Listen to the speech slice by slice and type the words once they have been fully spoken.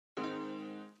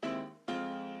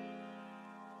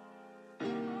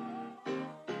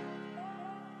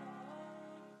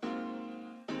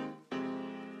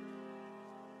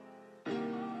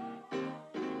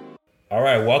All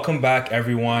right, welcome back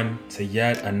everyone to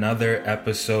yet another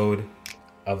episode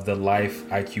of the Life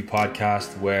IQ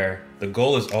podcast, where the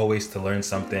goal is always to learn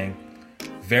something.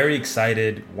 Very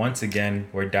excited. Once again,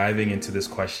 we're diving into this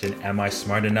question, am I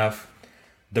smart enough?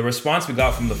 The response we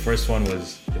got from the first one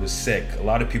was sick. A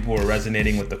lot of people were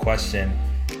resonating with the question.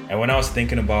 And when I was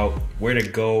thinking about where to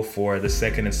go for the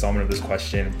second installment of this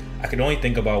question, I could only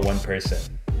think about one person.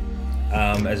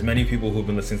 As many people who've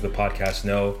been listening to the podcast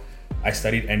know, I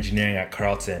studied engineering at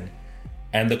Carleton.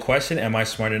 And the question, am I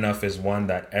smart enough, is one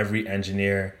that every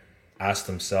engineer asks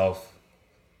themselves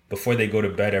before they go to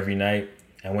bed every night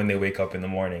and when they wake up in the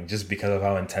morning, just because of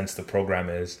how intense the program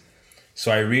is.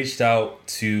 So I reached out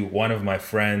to one of my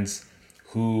friends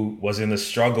who was in the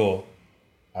struggle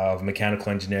of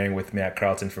mechanical engineering with me at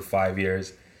Carleton for 5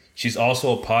 years. She's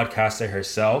also a podcaster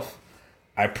herself.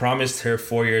 I promised her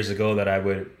 4 years ago that I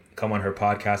would come on her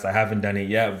podcast. I haven't done it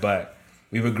yet, but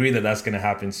we've agreed that that's going to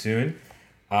happen soon.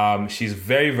 She's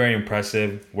very, very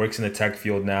impressive, works in the tech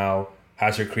field now,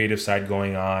 has her creative side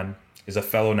going on, is a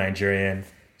fellow Nigerian.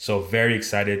 So very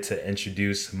excited to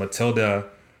introduce Matilda,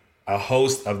 a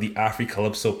host of the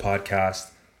Africalypso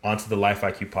podcast, onto the Life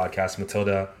IQ podcast.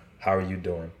 Matilda, how are you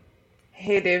doing?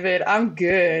 Hey, David, I'm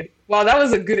good. Wow, that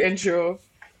was a good intro.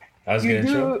 That was a good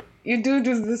intro? You do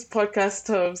this podcast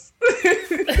stuff.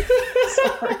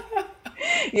 Sorry.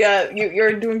 Yeah,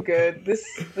 you're doing good.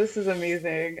 This is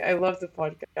amazing. I love the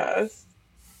podcast.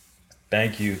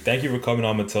 Thank you for coming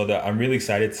on, Matilda. I'm really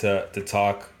excited to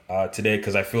talk today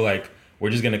because I feel like we're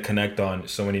just going to connect on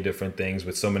so many different things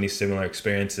with so many similar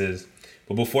experiences.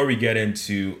 But before we get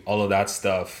into all of that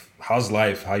stuff, how's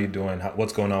life? How you doing?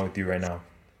 What's going on with you right now?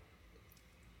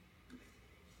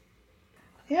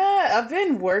 Yeah, I've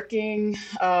been working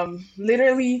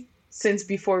literally since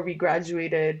before we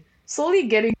graduated. Slowly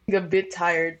getting a bit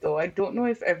tired though. I don't know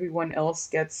if everyone else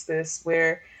gets this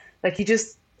where like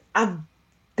I've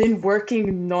been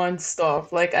working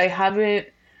nonstop. Like I haven't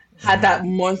had that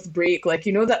month break, like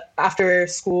that after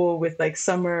school with like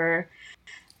summer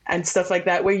and stuff like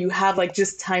that where you have like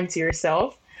just time to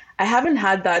yourself. I haven't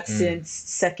had that since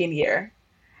second year.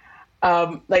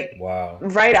 Wow.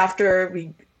 Right after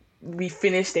we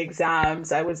finished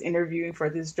exams, I was interviewing for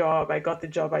this job. I got the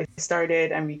job, I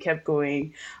started, and we kept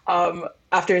going.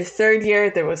 After third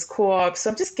year, there was co-op. So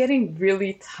I'm just getting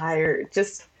really tired,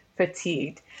 just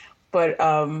fatigued. But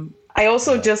I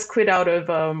also just quit out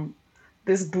of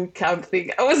this boot camp thing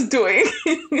I was doing.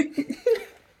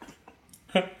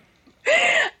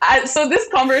 So this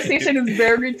conversation is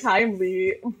very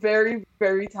timely, very,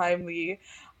 very timely.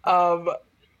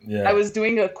 I was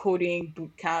doing a coding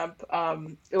boot camp.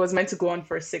 It was meant to go on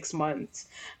for 6 months,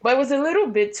 but it was a little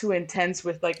bit too intense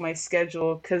with like my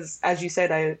schedule because, as you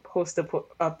said, I host a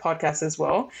podcast as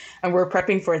well, and we're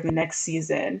prepping for the next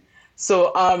season.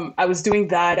 So I was doing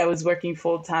that. I was working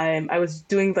full time. I was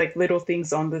doing like little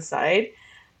things on the side,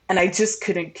 and I just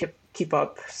couldn't keep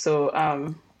up. So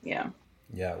yeah.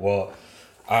 Yeah. Well,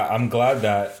 I'm glad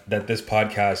that this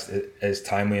podcast is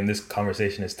timely and this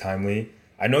conversation is timely.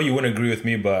 I know you wouldn't agree with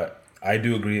me, but I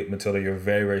do agree, Matilda. You're a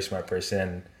very, very smart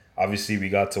person. Obviously, we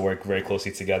got to work very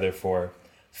closely together for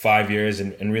 5 years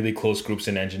in really close groups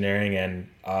in engineering,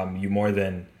 and you more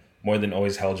than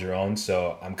always held your own.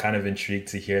 So I'm kind of intrigued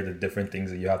to hear the different things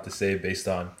that you have to say based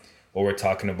on what we're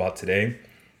talking about today.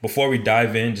 Before we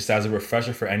dive in, just as a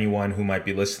refresher for anyone who might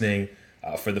be listening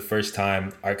for the first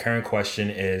time, our current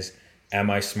question is, am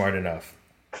I smart enough?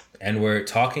 And we're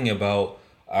talking about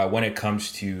when it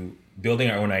comes to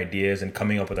building our own ideas and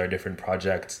coming up with our different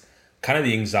projects, kind of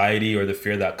the anxiety or the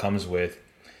fear that comes with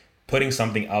putting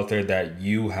something out there that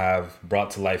you have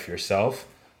brought to life yourself,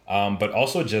 but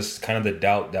also just kind of the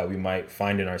doubt that we might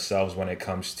find in ourselves when it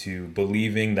comes to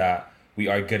believing that we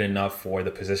are good enough for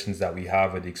the positions that we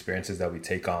have or the experiences that we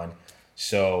take on.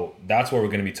 So that's what we're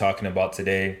going to be talking about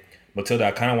today. Matilda,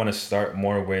 I kind of want to start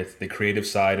more with the creative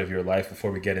side of your life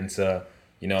before we get into,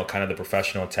 kind of the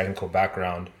professional technical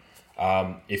background.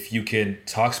 If you can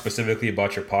talk specifically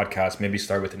about your podcast, maybe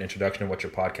start with an introduction of what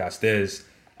your podcast is,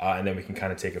 and then we can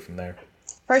kind of take it from there.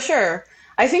 For sure.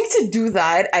 I think to do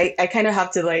that, I kind of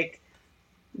have to like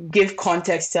give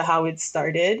context to how it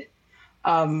started.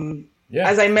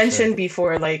 As I mentioned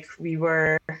before, like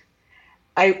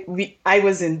I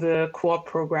was in the co-op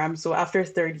program. So after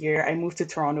third year, I moved to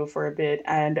Toronto for a bit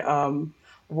and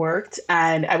worked,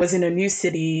 and I was in a new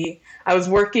city. I was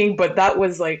working, but that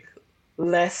was like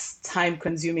less time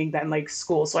consuming than like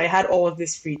school. So I had all of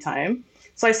this free time.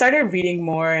 So I started reading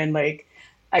more, and like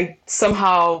I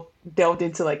somehow delved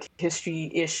into like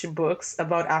history-ish books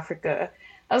about Africa.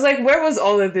 I was like, where was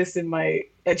all of this in my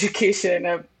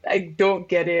education? I don't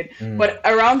get it. But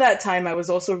around that time, I was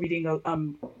also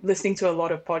listening to a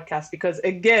lot of podcasts because,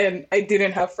 again, I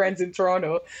didn't have friends in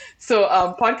Toronto. So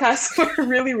podcasts were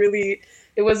really, really,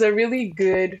 it was a really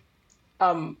good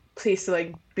place to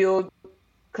like build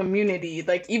community.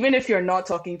 Like even if you're not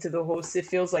talking to the hosts, it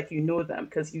feels like you know them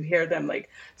because you hear them like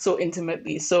so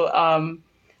intimately. So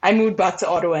I moved back to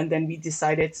Ottawa and then we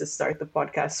decided to start the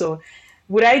podcast. So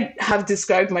would I have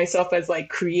described myself as like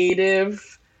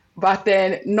creative back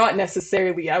then? Not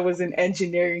necessarily. I was in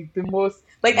engineering. The most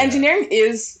like engineering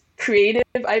is creative,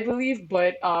 I believe,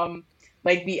 but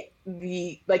like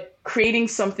the like creating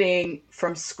something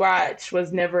from scratch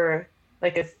was never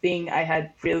like a thing I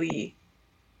had really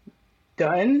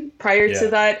done prior to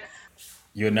that.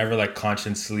 You had never like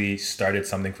consciously started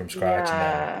something from scratch and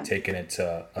then taken it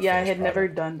to a I had product. never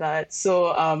done that.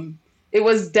 So it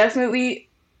was definitely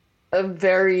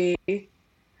it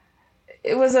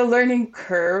was a learning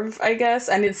curve, I guess,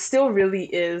 and it still really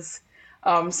is.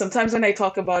 Sometimes when I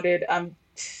talk about it,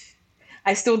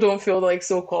 I still don't feel like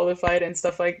so qualified and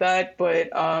stuff like that, but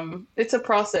it's a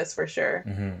process for sure.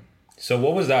 So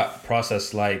what was that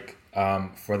process like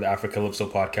for the Africalypso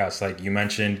podcast? Like you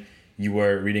mentioned, you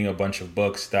were reading a bunch of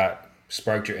books that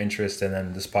sparked your interest, and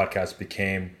then this podcast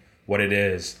became what it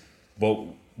is. But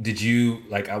did you,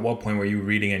 like, at what point were you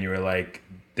reading and you were like,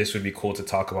 this would be cool to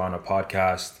talk about on a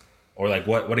podcast? Or like,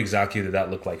 what exactly did that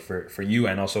look like for you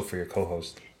and also for your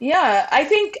co-host? Yeah, I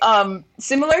think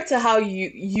similar to how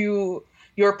your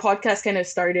podcast kind of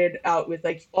started out with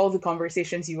like all the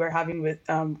conversations you were having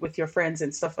with your friends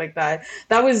and stuff like that.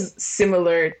 That was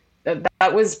similar.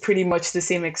 That was pretty much the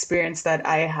same experience that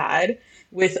I had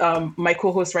with my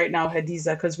co-host right now,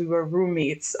 Hadiza, because we were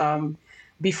roommates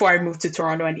before I moved to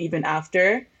Toronto and even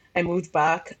after I moved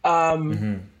back.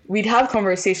 We'd have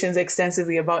conversations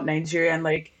extensively about Nigeria, and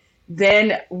like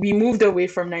then we moved away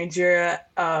from Nigeria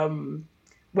when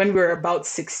we were about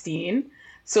 16.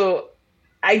 So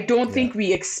I don't think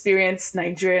we experienced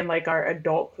Nigeria in like our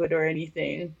adulthood or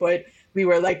anything, but we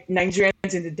were like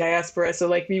Nigerians in the diaspora. So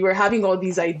like we were having all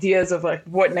these ideas of like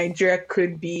what Nigeria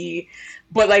could be,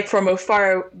 but like from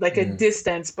afar, like a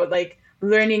distance, but like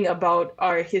learning about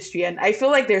our history. And I feel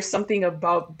like there's something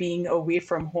about being away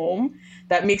from home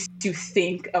that makes you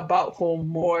think about home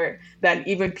more than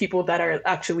even people that are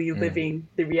actually living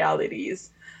the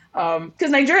realities. Because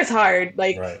Nigeria is hard.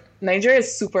 Like Nigeria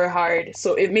is super hard.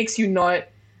 So it makes you not,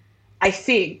 I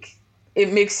think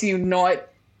it makes you not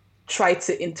try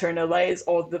to internalize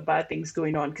all the bad things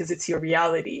going on because it's your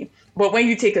reality. But when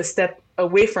you take a step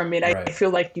away from it, I feel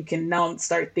like you can now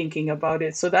start thinking about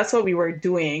it. So that's what we were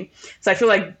doing. So I feel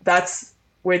like that's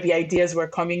where the ideas were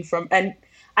coming from. And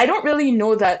I don't really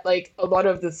know that like a lot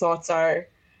of the thoughts are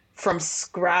from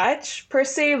scratch per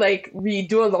se. Like we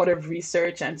do a lot of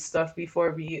research and stuff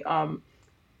before we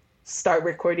start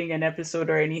recording an episode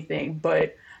or anything,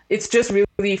 but it's just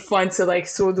really fun to like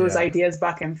throw those ideas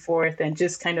back and forth and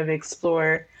just kind of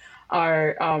explore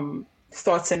our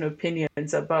thoughts and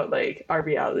opinions about like our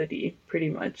reality pretty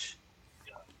much.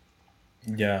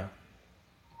 Yeah,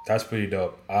 that's pretty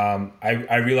dope.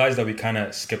 I realized that we kind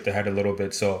of skipped ahead a little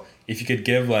bit, so if you could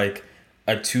give like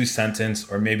a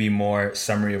 2-sentence or maybe more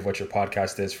summary of what your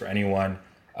podcast is for anyone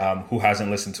who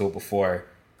hasn't listened to it before.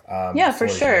 Yeah, for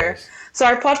sure. So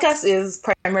our podcast is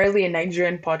primarily a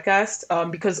Nigerian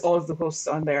podcast because all of the hosts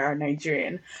on there are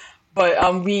Nigerian.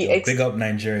 But big up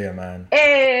Nigeria, man.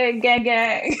 Hey, gang,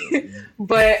 gang.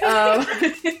 but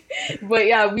but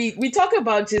yeah, we talk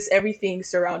about just everything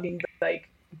surrounding like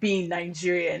being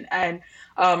Nigerian, and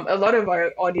a lot of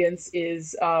our audience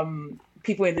is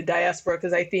people in the diaspora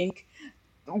because I think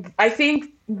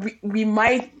we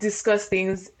might discuss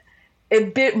things a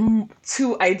bit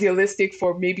too idealistic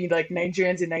for maybe like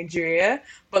Nigerians in Nigeria,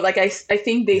 but like I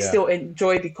think they still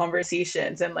enjoy the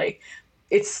conversations, and like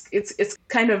it's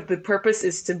kind of the purpose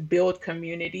is to build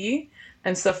community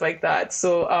and stuff like that.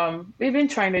 So we've been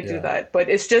trying to do that, but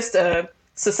it's just a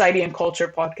society and culture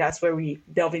podcast where we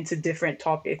delve into different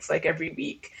topics like every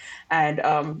week and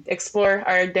explore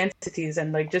our identities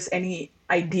and like just any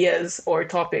ideas or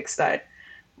topics that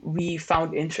we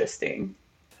found interesting.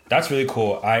 That's really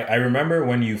cool. I remember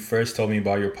when you first told me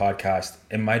about your podcast,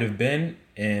 it might have been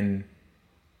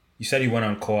you said you went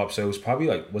on co-op, so it was probably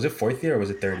like, was it 4th year or was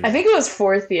it 3rd year? I think it was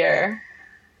 4th year.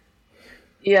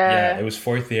 Yeah, it was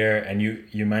 4th year, and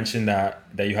you mentioned that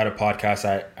you had a podcast.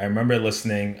 I remember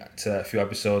listening to a few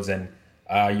episodes, and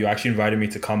you actually invited me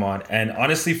to come on. And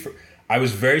honestly, I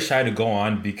was very shy to go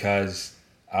on because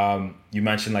you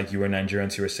mentioned like you were Nigerian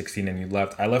until you were 16 and you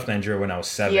left. I left Nigeria when I was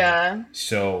 7. Yeah.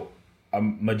 So a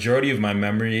majority of my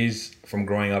memories from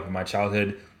growing up in my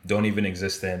childhood don't even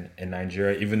exist in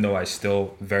Nigeria, even though I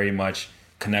still very much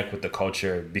connect with the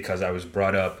culture because I was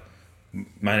brought up,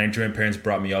 my Nigerian parents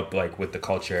brought me up like with the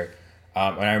culture.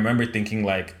 And I remember thinking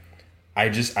like,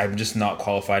 I'm just not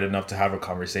qualified enough to have a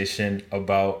conversation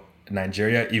about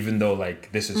Nigeria, even though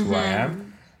like this is who I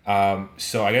am.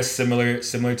 So I guess similar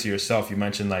to yourself, you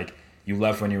mentioned like you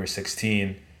left when you were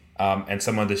 16, and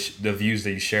some of the views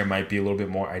that you share might be a little bit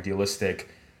more idealistic.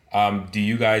 Do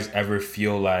you guys ever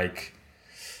feel like,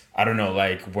 I don't know,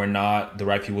 like we're not the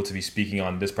right people to be speaking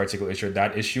on this particular issue or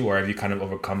that issue, or have you kind of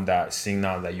overcome that, seeing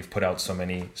now that you've put out so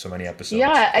many episodes?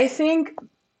 Yeah, I think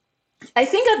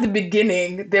at the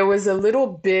beginning there was a little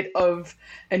bit of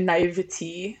a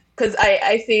naivety because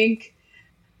I think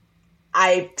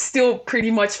I still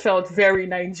pretty much felt very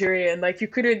Nigerian. Like you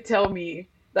couldn't tell me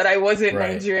that I wasn't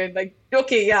Right. Nigerian. Like,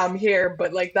 okay, yeah, I'm here,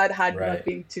 but like that had Right.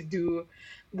 nothing to do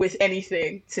with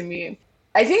anything to me.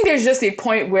 I think there's just a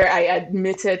point where I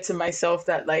admitted to myself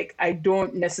that like I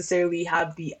don't necessarily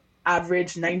have the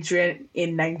average Nigerian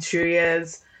in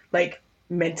Nigeria's like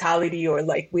mentality or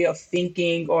like way of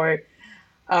thinking or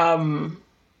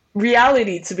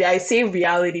reality to be. I say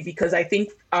reality because I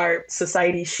think our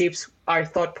society shapes our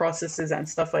thought processes and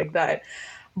stuff like that.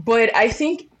 But I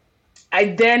think I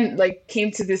then like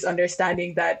came to this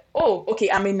understanding that, oh,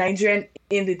 okay, I'm a Nigerian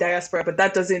in the diaspora, but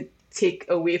that doesn't take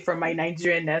away from my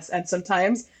Nigerianness. And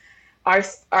sometimes our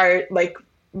like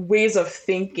ways of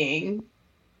thinking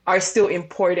are still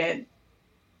important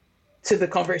to the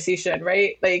conversation,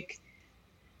 right? Like,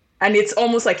 and it's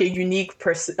almost like a unique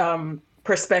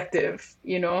perspective,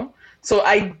 you know? So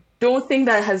I don't think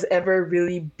that has ever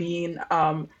really been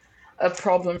a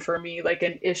problem for me, like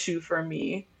an issue for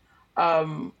me,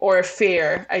 or a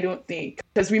fear, I don't think.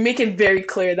 Because we make it very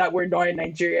clear that we're not in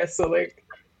Nigeria. So, like,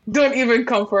 don't even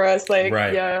come for us. Like,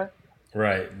 Right. yeah.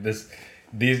 Right.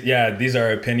 These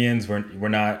are opinions. We're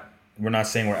not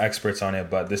saying we're experts on it,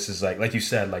 but this is like you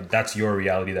said, like that's your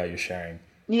reality that you're sharing.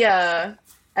 Yeah.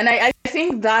 And I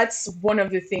think that's one of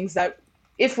the things that,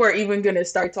 if we're even going to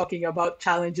start talking about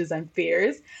challenges and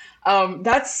fears,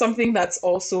 that's something that's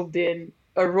also been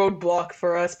a roadblock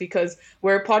for us because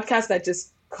we're a podcast that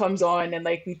just comes on and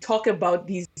like we talk about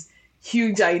these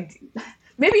huge ideas,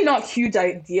 maybe not huge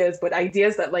ideas, but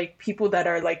ideas that like people that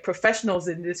are like professionals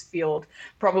in this field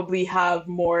probably have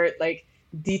more like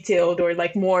detailed or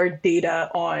like more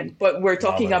data on. But we're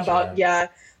talking Knowledge, about, yeah.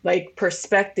 like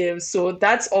perspectives. So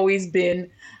that's always been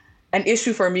an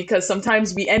issue for me because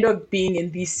sometimes we end up being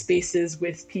in these spaces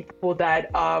with people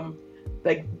that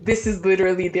like this is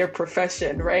literally their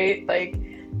profession, right? Like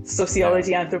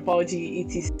sociology, anthropology,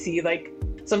 etc. Like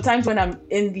sometimes when I'm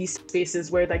in these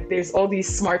spaces where like there's all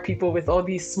these smart people with all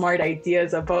these smart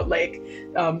ideas about like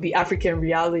the African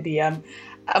reality, I'm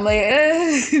like,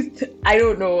 I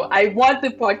don't know. I want the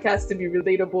podcast to be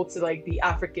relatable to like the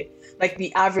African, like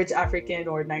the average African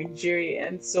or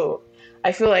Nigerian. So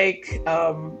I feel like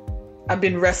I've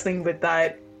been wrestling with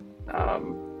that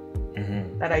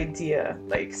that idea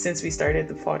like since we started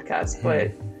the podcast.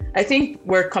 But I think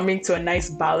we're coming to a nice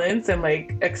balance and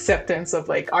like acceptance of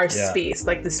like our space,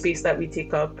 like the space that we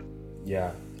take up.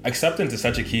 Yeah, acceptance is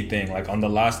such a key thing. Like on the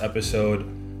last episode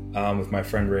with my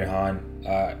friend Rehan,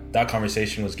 that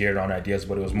conversation was geared on ideas,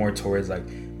 but it was more towards like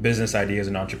business ideas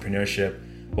and entrepreneurship.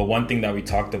 But one thing that we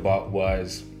talked about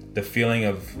was the feeling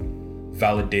of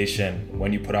validation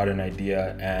when you put out an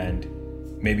idea and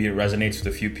maybe it resonates with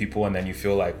a few people and then you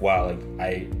feel like, wow, like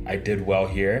I did well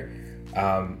here.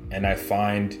 And I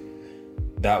find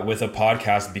that with a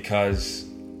podcast, because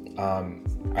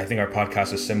I think our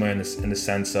podcast is similar in the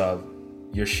sense of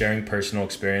you're sharing personal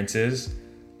experiences,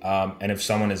 and if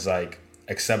someone is like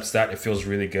accepts that, it feels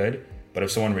really good. But if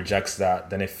someone rejects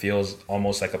that, then it feels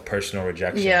almost like a personal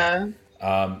rejection. Yeah.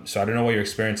 So I don't know what your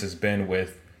experience has been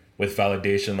with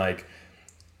validation. Like,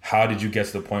 how did you get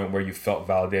to the point where you felt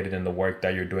validated in the work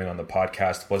that you're doing on the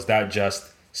podcast? Was that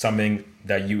just something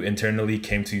that you internally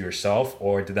came to yourself,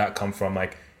 or did that come from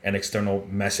like an external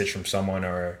message from someone,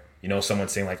 or someone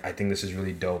saying like, I think this is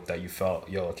really dope, that you felt,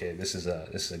 yo, okay, this is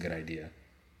a good idea?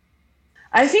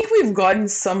 I think we've gotten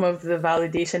some of the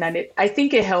validation, and I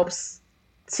think it helps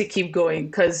to keep going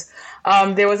because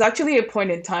there was actually a point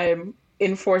in time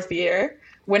in fourth year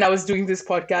when I was doing this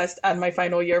podcast and my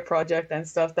final year project and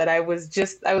stuff that I was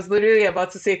literally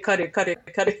about to say, cut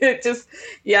it. Just,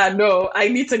 no, I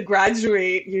need to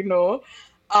graduate,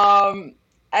 And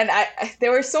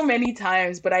there were so many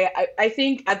times, but I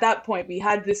think at that point we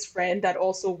had this friend that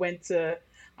also went to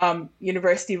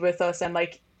university with us, and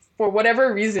like, for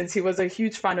whatever reasons, he was a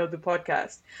huge fan of the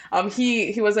podcast.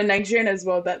 He was a Nigerian as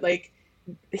well that like,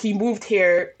 he moved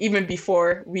here even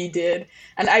before we did.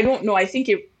 And I don't know, I think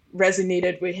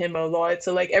resonated with him a lot.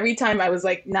 So like every time I was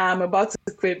like, nah, I'm about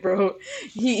to quit, bro,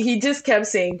 he just kept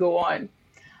saying, go on.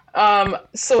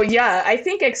 So yeah, I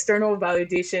think external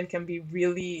validation can be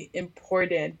really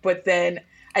important, but then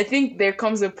I think there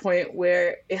comes a point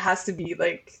where it has to be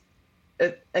like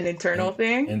an internal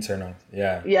thing. Internal,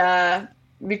 yeah. Yeah,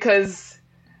 because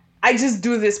I just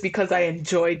do this because I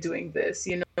enjoy doing this,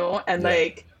 you know? And Yeah.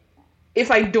 like if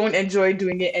I don't enjoy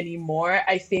doing it anymore,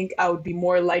 I think I would be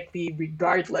more likely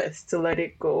regardless to let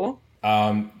it go.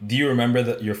 Do you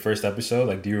remember your first episode?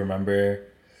 Like, do you remember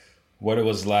what it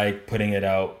was like putting it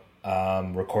out,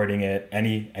 recording it?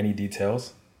 Any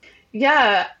details?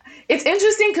 Yeah, it's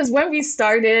interesting because when we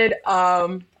started,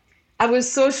 I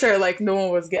was so sure like no one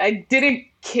was good. I didn't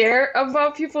care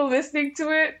about people listening to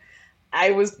it.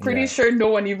 I was pretty Yeah. sure no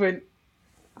one even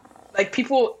like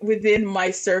people within my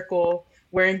circle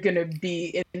weren't gonna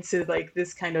be into like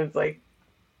this kind of like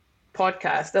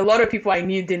podcast. A lot of people I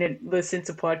knew didn't listen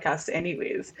to podcasts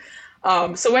anyways.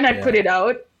 So when I put Yeah. it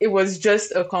out, it was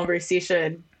just a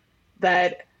conversation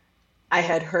that I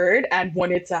had heard and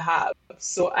wanted to have.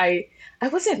 So I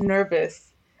wasn't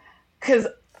nervous because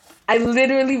I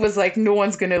literally was like, no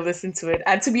one's gonna listen to it.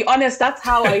 And to be honest, that's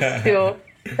how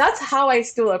I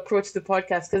still approach the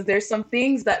podcast because there's some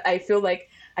things that I feel like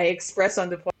I express on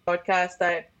the podcast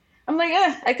that I'm like,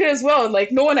 I could as well.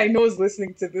 Like no one I know is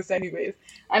listening to this anyways.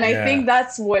 And I Yeah. think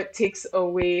that's what takes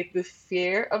away the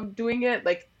fear of doing it,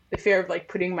 like the fear of like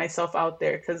putting myself out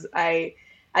there because I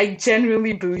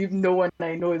genuinely believe no one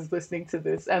I know is listening to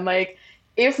this. And like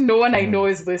if no one I know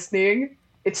is listening,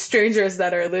 it's strangers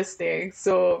that are listening.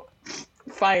 So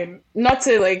fine. Not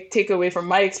to like take away from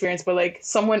my experience, but like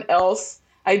someone else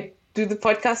I do the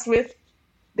podcast with,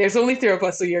 there's only three of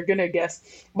us, so you're gonna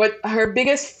guess. But her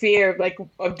biggest fear like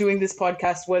of doing this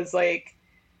podcast was like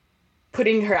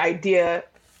putting her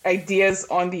ideas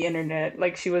on the internet.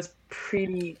 Like she was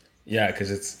pretty Yeah, because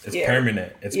it's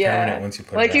permanent. It's permanent once you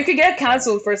put like it you out. could get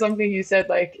canceled for something you said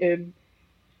like in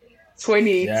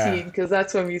 2018 because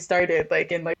that's when we started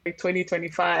like in like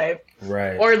 2025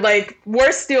 Right. or like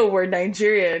worse still we're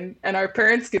Nigerian and our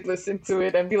parents could listen to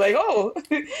it and be like, oh,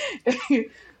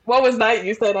 what was that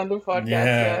you said on the podcast?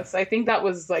 Yeah. Yes, I think that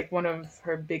was like one of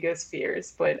her biggest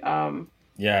fears. But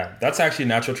Yeah, that's actually a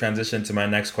natural transition to my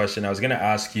next question. I was gonna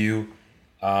ask you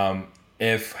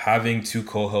if having two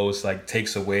co-hosts like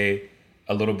takes away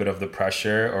a little bit of the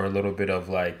pressure or a little bit of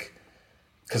like,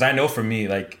 because I know for me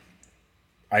like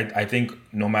I think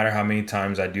no matter how many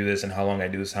times I do this and how long I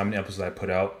do this, how many episodes I put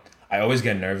out, I always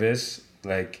get nervous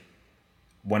like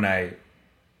when I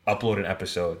upload an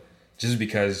episode, just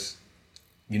because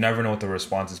you never know what the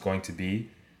response is going to be.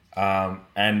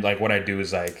 And like what I do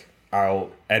is like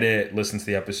I'll edit, listen to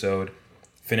the episode,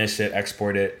 finish it,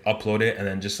 export it, upload it, and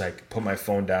then just like put my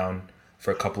phone down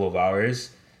for a couple of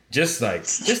hours. Just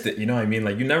you know what I mean?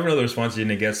 Like you never know the response you're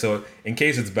gonna get. So in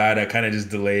case it's bad, I kind of just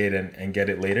delay it and get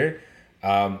it later.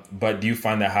 But do you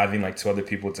find that having like two other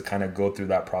people to kind of go through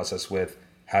that process with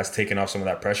has taken off some of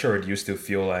that pressure, or do you still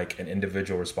feel like an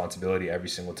individual responsibility every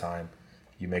single time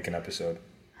you make an episode?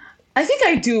 I think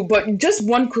I do, but just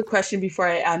one quick question before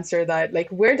I answer that. Like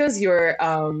where does your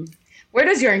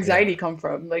anxiety come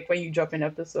from? Like when you drop an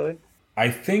episode?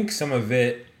 I think some of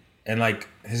it, and like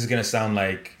this is gonna sound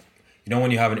like, you know,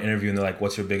 when you have an interview and they're like,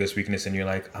 "What's your biggest weakness?" and you're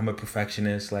like, "I'm a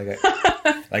perfectionist." Like,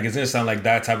 like it's gonna sound like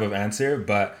that type of answer,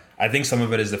 but I think some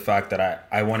of it is the fact that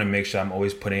I want to make sure I'm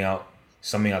always putting out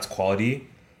something that's quality.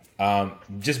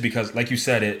 Just because, like you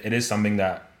said, it is something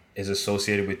that is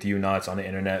associated with you. Now it's on the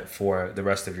internet for the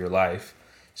rest of your life.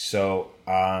 So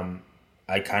I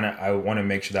want to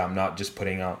make sure that I'm not just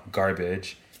putting out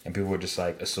garbage and people are just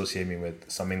like associate me with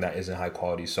something that isn't high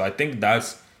quality. So I think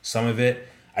that's some of it.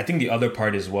 I think the other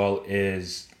part as well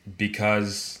is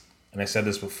because, and I said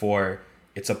this before,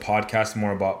 it's a podcast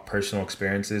more about personal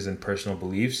experiences and personal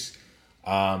beliefs.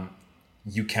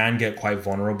 You can get quite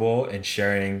vulnerable in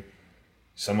sharing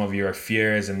some of your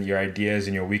fears and your ideas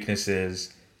and your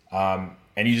weaknesses. And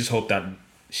you just hope that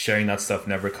sharing that stuff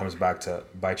never comes back to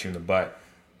bite you in the butt.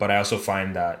 But I also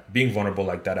find that being vulnerable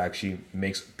like that actually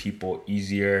makes people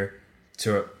easier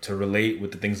to relate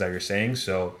with the things that you're saying.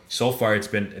 So far it's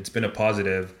been a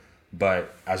positive,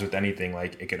 but as with anything,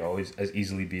 like it could always as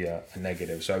easily be a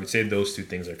negative. So I would say those two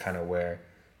things are kind of where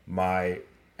my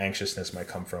anxiousness might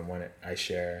come from when I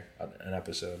share an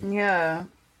episode. Yeah.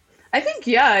 I think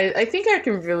I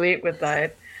can relate with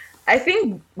that. I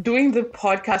think doing the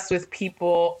podcast with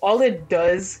people, all it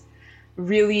does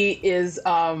really is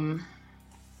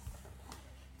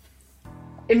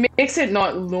it makes it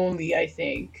not lonely, I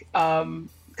think.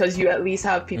 Because you at least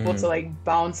have people to like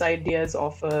bounce ideas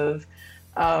off of.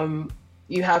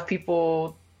 You have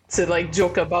people to like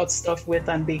joke about stuff with,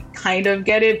 and they kind of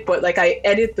get it. But like I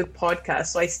edit the podcast,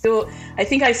 so I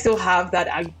think I still have that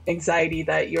anxiety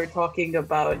that you're talking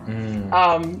about.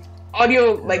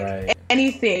 Audio, like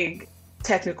anything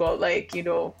technical, like, you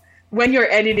know, when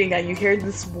you're editing and you hear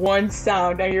this one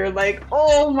sound and you're like,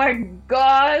 oh my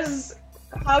gosh,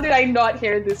 how did I not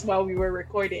hear this while we were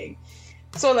recording?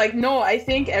 So like, no, I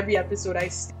think every episode I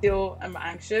still am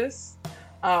anxious.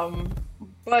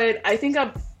 But I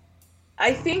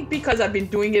think because I've been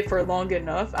doing it for long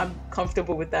enough, I'm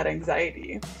comfortable with that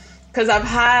anxiety. Because I've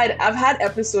had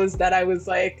episodes that I was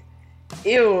like,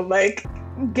 ew, like,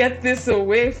 get this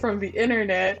away from the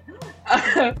internet.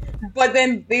 But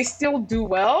then they still do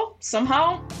well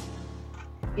somehow.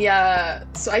 Yeah,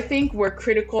 so I think we're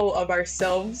critical of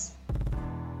ourselves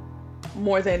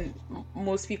more than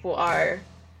most people are.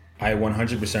 I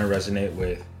 100% resonate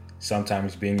with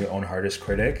sometimes being your own hardest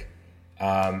critic.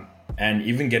 And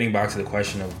even getting back to the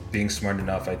question of being smart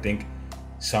enough, I think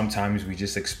sometimes we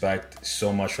just expect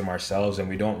so much from ourselves and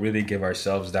we don't really give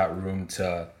ourselves that room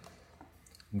to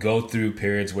go through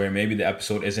periods where maybe the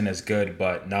episode isn't as good,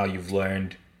 but now you've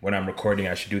learned, when I'm recording,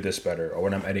 I should do this better, or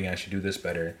when I'm editing, I should do this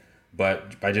better.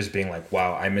 But by just being like,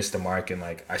 wow, I missed the mark and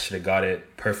like I should have got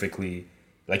it perfectly,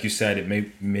 like you said, it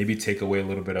may maybe take away a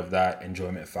little bit of that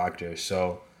enjoyment factor.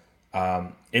 So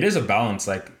it is a balance,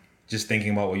 like just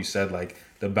thinking about what you said, like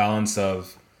the balance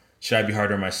of should I be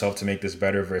harder on myself to make this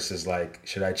better versus like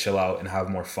should I chill out and have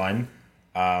more fun.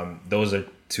 Those are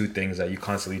two things that you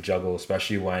constantly juggle,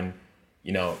 especially when,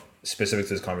 you know, specific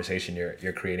to this conversation,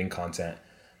 you're creating content.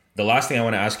 The last thing I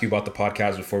want to ask you about the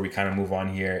podcast before we kind of move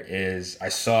on here is I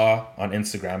saw on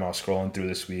Instagram, I was scrolling through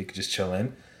this week, just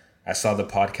chilling. I saw the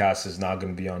podcast is now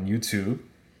going to be on YouTube.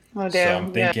 Oh, damn. So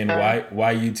I'm thinking,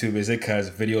 why YouTube? Is it because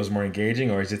video is more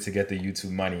engaging, or is it to get the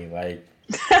YouTube money? Like,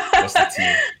 what's the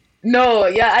tea? No,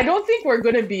 yeah, I don't think we're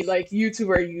gonna be like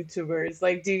YouTubers.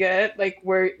 Like, do you get it? Like,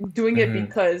 we're doing it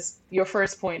because your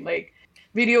first point, like,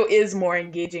 video is more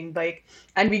engaging. Like,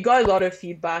 and we got a lot of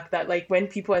feedback that like when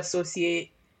people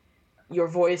associate your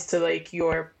voice to like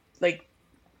your like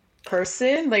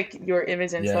person, like your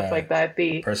image and stuff like that,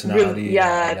 they personality,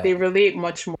 they relate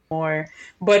much more.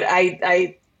 But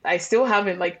I still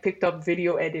haven't like picked up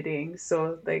video editing,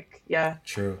 so like, yeah,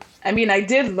 true. I mean, I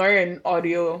did learn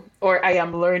audio, or I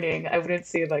am learning. I wouldn't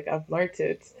say like I've learned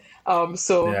it.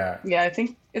 So yeah, I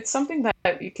think it's something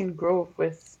that you can grow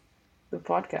with the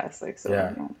podcast, like, so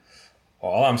yeah. You know.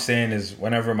 All I'm saying is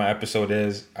whenever my episode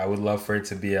is, I would love for it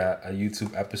to be a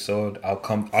YouTube episode. I'll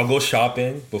go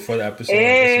shopping before the episode.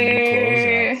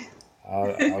 Hey.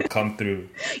 I'll come through.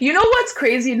 You know what's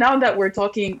crazy now that we're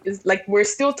talking is like we're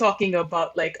still talking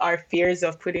about like our fears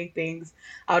of putting things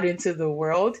out into the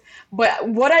world. But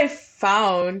what I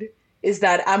found is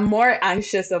that I'm more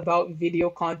anxious about video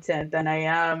content than I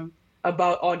am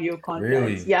about audio content.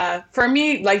 Really? Yeah. For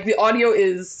me, like the audio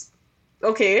is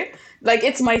okay. Like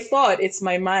it's my thought, it's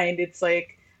my mind. It's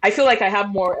like I feel like I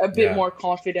have a bit more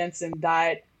confidence in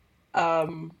that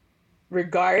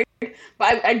regard.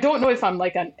 But I don't know if I'm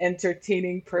like an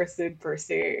entertaining person per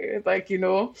se, like, you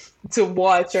know, to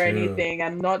watch or anything.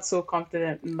 I'm not so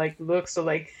confident in like looks. So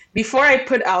like before I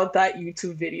put out that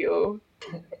YouTube video,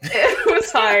 it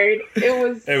was hard. It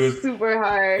was super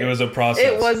hard. It was a process.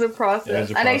 It was a process.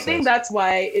 And I think that's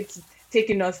why it's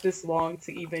taken us this long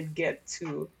to even get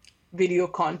to video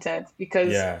content,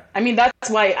 because I mean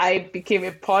that's why I became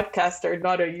a podcaster,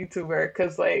 not a YouTuber,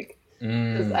 because like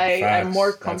I'm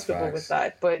more comfortable with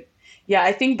that. But yeah,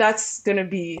 I think that's gonna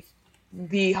be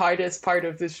the hardest part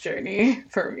of this journey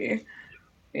for me.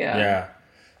 Yeah.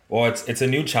 Well, it's a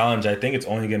new challenge. I think it's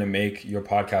only gonna make your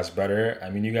podcast better. I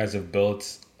mean, you guys have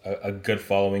built a good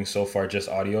following so far, just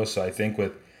audio. So I think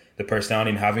with the personality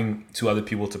and having two other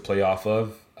people to play off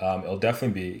of, it'll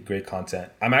definitely be great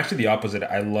content. I'm actually the opposite.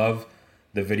 I love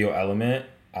the video element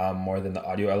more than the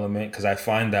audio element, because I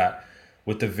find that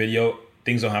with the video,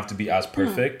 things don't have to be as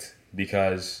perfect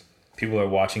because people are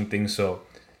watching things, so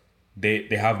they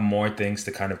have more things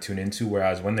to kind of tune into,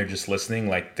 whereas when they're just listening,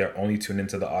 like they're only tuned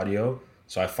into the audio.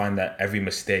 So I find that every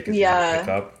mistake is easy to pick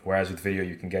up, whereas with video,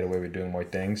 you can get away with doing more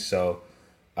things. So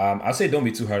I'll say don't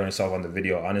be too hard on yourself on the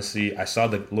video. Honestly, I saw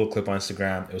the little clip on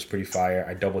Instagram. It was pretty fire.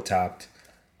 I double tapped.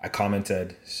 I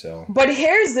commented. So. But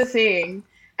here's the thing.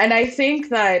 And I think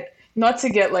that, not to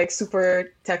get like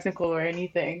super technical or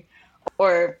anything,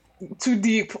 or too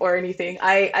deep or anything,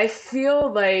 I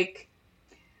feel like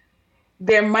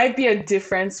there might be a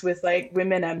difference with like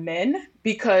women and men,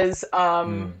 because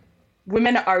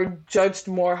women are judged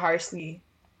more harshly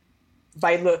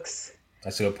by looks.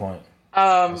 That's a good point.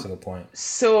 That's a good point.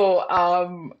 So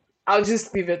I'll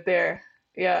just leave it there.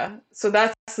 Yeah. So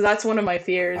that's one of my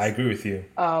fears. I agree with you.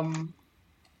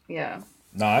 Yeah.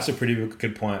 No, that's a pretty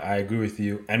good point. I agree with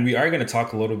you. And we are going to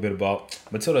talk a little bit about,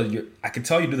 Matilda, I can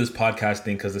tell you do this podcast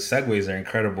thing because the segues are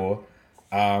incredible.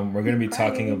 We're going to be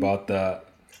talking about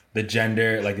the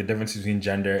gender, like the difference between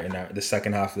gender in the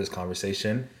second half of this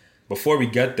conversation. Before we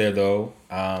get there, though,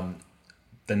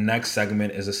 the next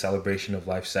segment is a celebration of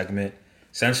life segment.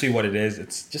 Essentially what it is,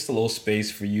 it's just a little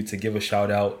space for you to give a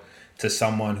shout out to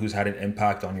someone who's had an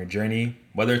impact on your journey,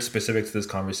 whether it's specific to this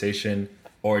conversation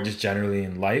or just generally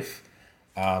in life.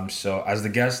 So as the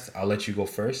guest, I'll let you go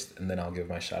first and then I'll give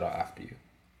my shout out after you.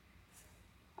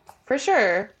 For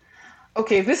sure.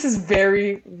 Okay, this is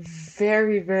very,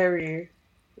 very, very,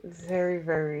 very,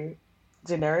 very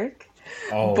generic.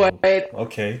 Oh, but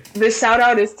okay. The shout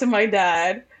out is to my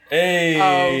dad.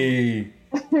 Hey!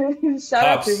 Shout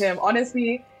out to him.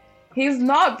 Honestly, he's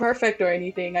not perfect or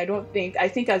anything. I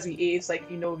think as we age, like,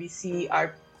 we see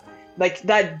our, like,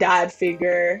 that dad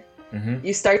figure. Mm-hmm.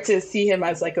 You start to see him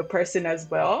as like a person as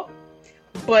well.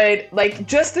 But like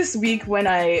just this week when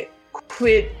I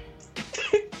quit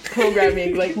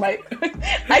programming, like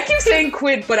I keep saying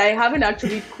quit, but I haven't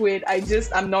actually quit.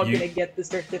 I'm not going to get the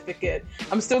certificate.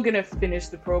 I'm still going to finish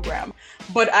the program.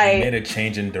 But I made a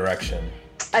change in direction.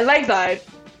 I like that.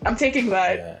 I'm taking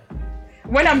that. Yeah.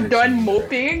 When I'm done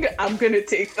moping, I'm going to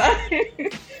take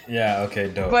that. Yeah, okay,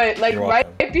 dope. But like right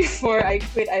before I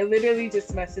quit, I literally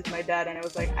just messaged my dad and I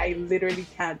was like, I literally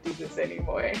can't do this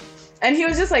anymore. And he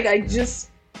was just like,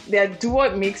 do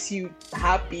what makes you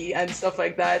happy and stuff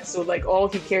like that. So like all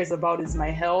he cares about is my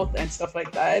health and stuff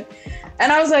like that.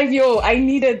 And I was like, yo, I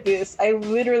needed this. I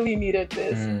literally needed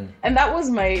this. And that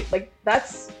was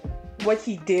that's what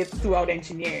he did throughout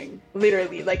engineering.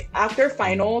 Literally, like after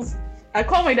finals, I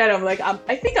called my dad. I'm like,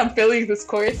 I think I'm failing this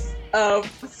course,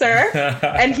 sir.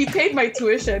 And he paid my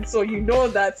tuition, so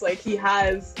that's like he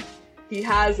has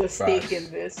a stake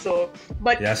in this. So,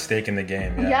 but he has stake in the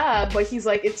game. Yeah, but he's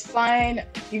like, it's fine,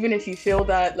 even if you feel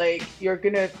that, like you're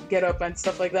gonna get up and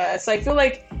stuff like that. So I feel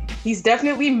like he's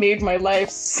definitely made my life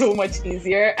so much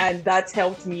easier, and that's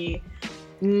helped me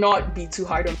not be too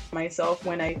hard on myself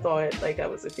when I thought like I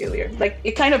was a failure. Like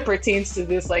it kind of pertains to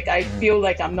this. Like I feel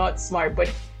like I'm not smart,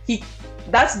 but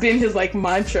that's been his like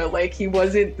mantra. Like he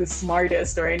wasn't the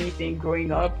smartest or anything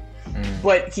growing up,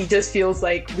 but he just feels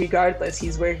like regardless,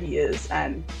 he's where he is,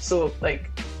 and so like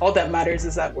all that matters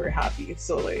is that we're happy.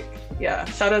 So like, yeah,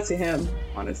 shout out to him,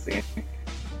 honestly.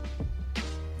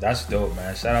 That's dope,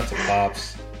 man. Shout out to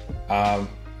Pops.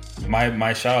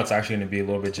 My shout out's actually going to be a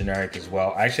little bit generic as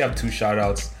well. I actually have two shout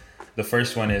outs. The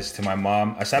first one is to my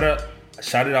mom. I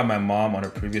shouted out my mom on a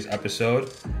previous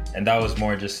episode, and that was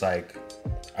more just like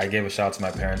I gave a shout out to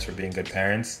my parents for being good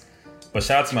parents, but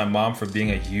shout out to my mom for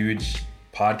being a huge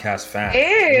podcast fan.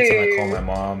 Anytime I call my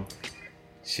mom,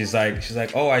 she's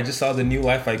like, oh, I just saw the new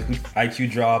Life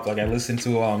IQ drop. Like I listened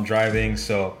to it while I'm driving,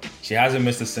 so she hasn't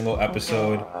missed a single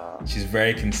episode. She's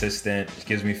very consistent. She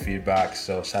gives me feedback,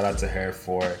 so shout out to her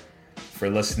for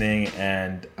listening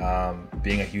and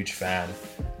being a huge fan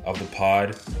of the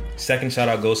pod. Second shout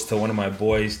out goes to one of my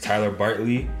boys, Tyler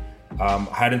Bartley. I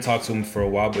hadn't talked to him for a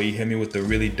while, but he hit me with a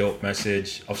really dope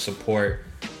message of support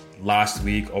last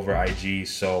week over IG.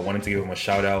 So I wanted to give him a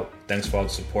shout out. Thanks for all the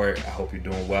support. I hope you're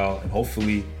doing well, and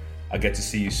hopefully I'll get to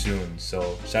see you soon.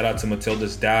 So shout out to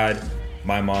Matilda's dad,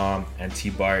 my mom, and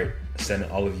T Bart.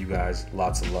 Sending all of you guys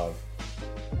lots of love.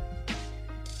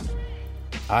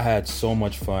 I had so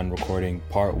much fun recording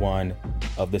part 1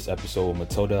 of this episode with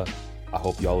Matilda. I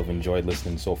hope y'all have enjoyed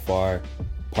listening so far.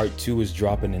 Part 2 is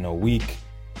dropping in a week.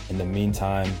 In the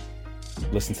meantime,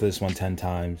 listen to this one 10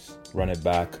 times, run it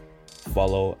back,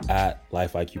 follow at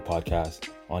Life IQ Podcast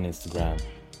on Instagram,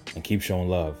 and keep showing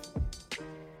love.